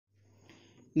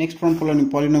Next, from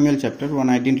polynomial chapter, one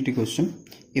identity question.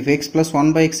 If x plus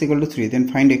 1 by x equal to 3,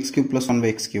 then find x cube plus 1 by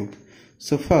x cube.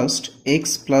 So first,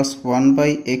 x plus 1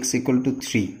 by x equal to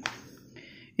 3.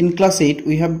 In class 8,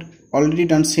 we have already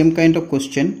done same kind of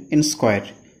question in square.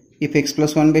 If x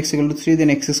plus 1 by x equal to 3, then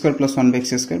x square plus 1 by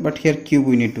x square. But here cube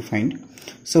we need to find.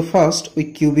 So first,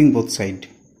 we cubing both side.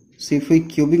 So if we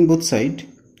cubing both side,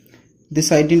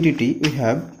 this identity we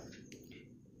have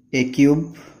a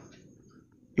cube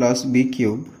plus b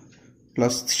cube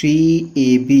plus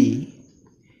 3ab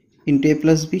into a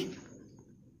plus b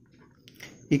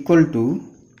equal to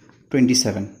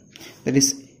 27. That is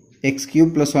x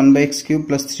cube plus 1 by x cube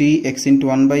plus 3x into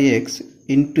 1 by x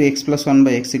into x plus 1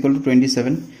 by x equal to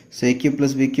 27. So a cube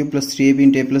plus b cube plus 3ab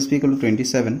into a plus b equal to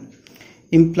 27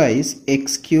 implies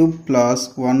x cube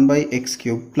plus 1 by x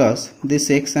cube plus this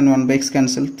x and 1 by x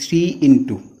cancel, 3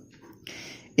 into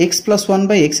x plus 1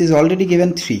 by x is already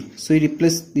given 3, so we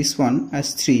replace this one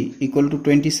as 3 equal to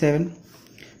 27.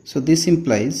 So this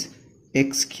implies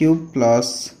x cube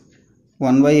plus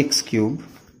 1 by x cube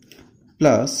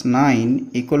plus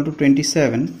 9 equal to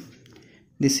 27.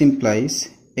 This implies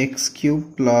x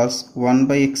cube plus 1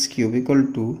 by x cube equal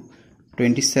to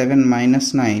 27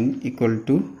 minus 9 equal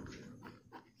to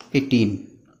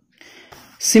 18.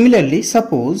 Similarly,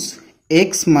 suppose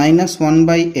x minus 1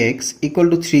 by x equal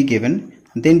to 3 given,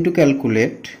 then to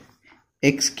calculate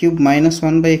x cube minus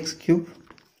 1 by x cube.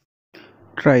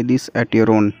 Try this at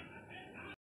your own.